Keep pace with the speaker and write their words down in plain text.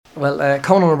Well,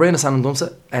 Conan O'Brien is an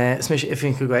domsa. Smish if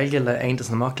you Gaeilge le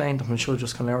aintas na Maclein, I'm sure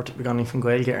just can learn to be going from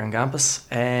Gaeilge an campus.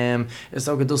 Is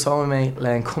ook dus home me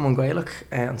le an Common Gaelic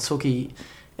an Suki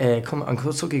come an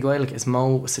Suki Gaelic is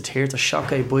mo satir to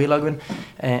shock a boilagwin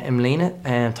im Lena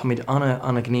and Tommy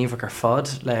Anna Gneva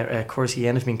fod le course he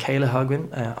ended being Kayla Hagwin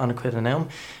Anna quid an elm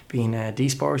being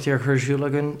D-Sport here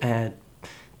Herjulagwin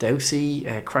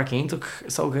Dowsy cracking took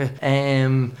soga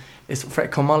is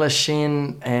Fred Kamala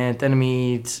Shin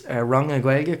Denimid Ranga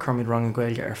Gaeilge Kermid Ranga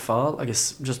Gaeilge fall I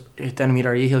guess just Denimid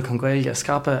ar Ihil con Gaeilge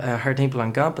Scapa her temple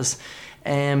on campus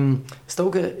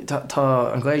Stoga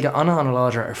ta an Gaeilge anna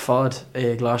larger fod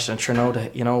Glasgow and Trinity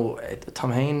you know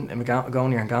Tom Hain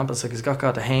going on campus because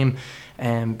got the haim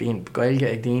being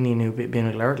Gaeilge Agdini nu being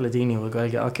a Lord Ladini with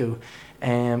Gaeilge Aku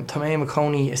Tom Hain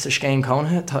McConey is a scheme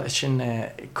conha ta shin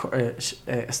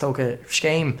Stoga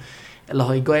scheme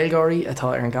Lahai Gaeilgori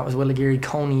atá an campus Willigiri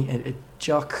Coney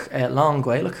Jock long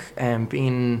Gaelic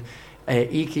being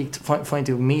Iki find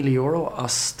to €1,000,000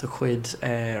 as the quid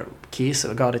keys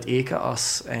got it Eka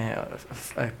as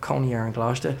Coney an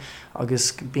Glasgow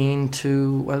August being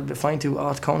to well find to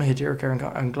at Coney Dirk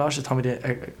and Glasgow Tommy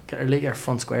league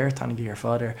front square Tanny your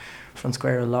father front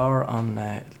square Law on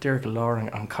Dirk Law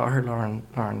on Car Law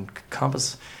on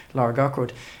campus Law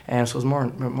Gackroad so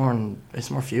it's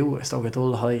more few it's still get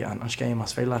all high and game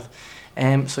as fail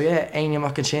that so yeah ein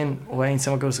mak chin when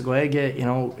someone goes to Gaeilge you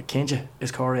know Kinja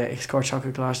is core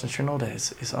chocolate glass and Trinity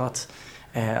is at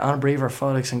on a braver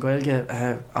Felix and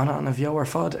Gaeilge on a viewer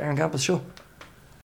fod campus show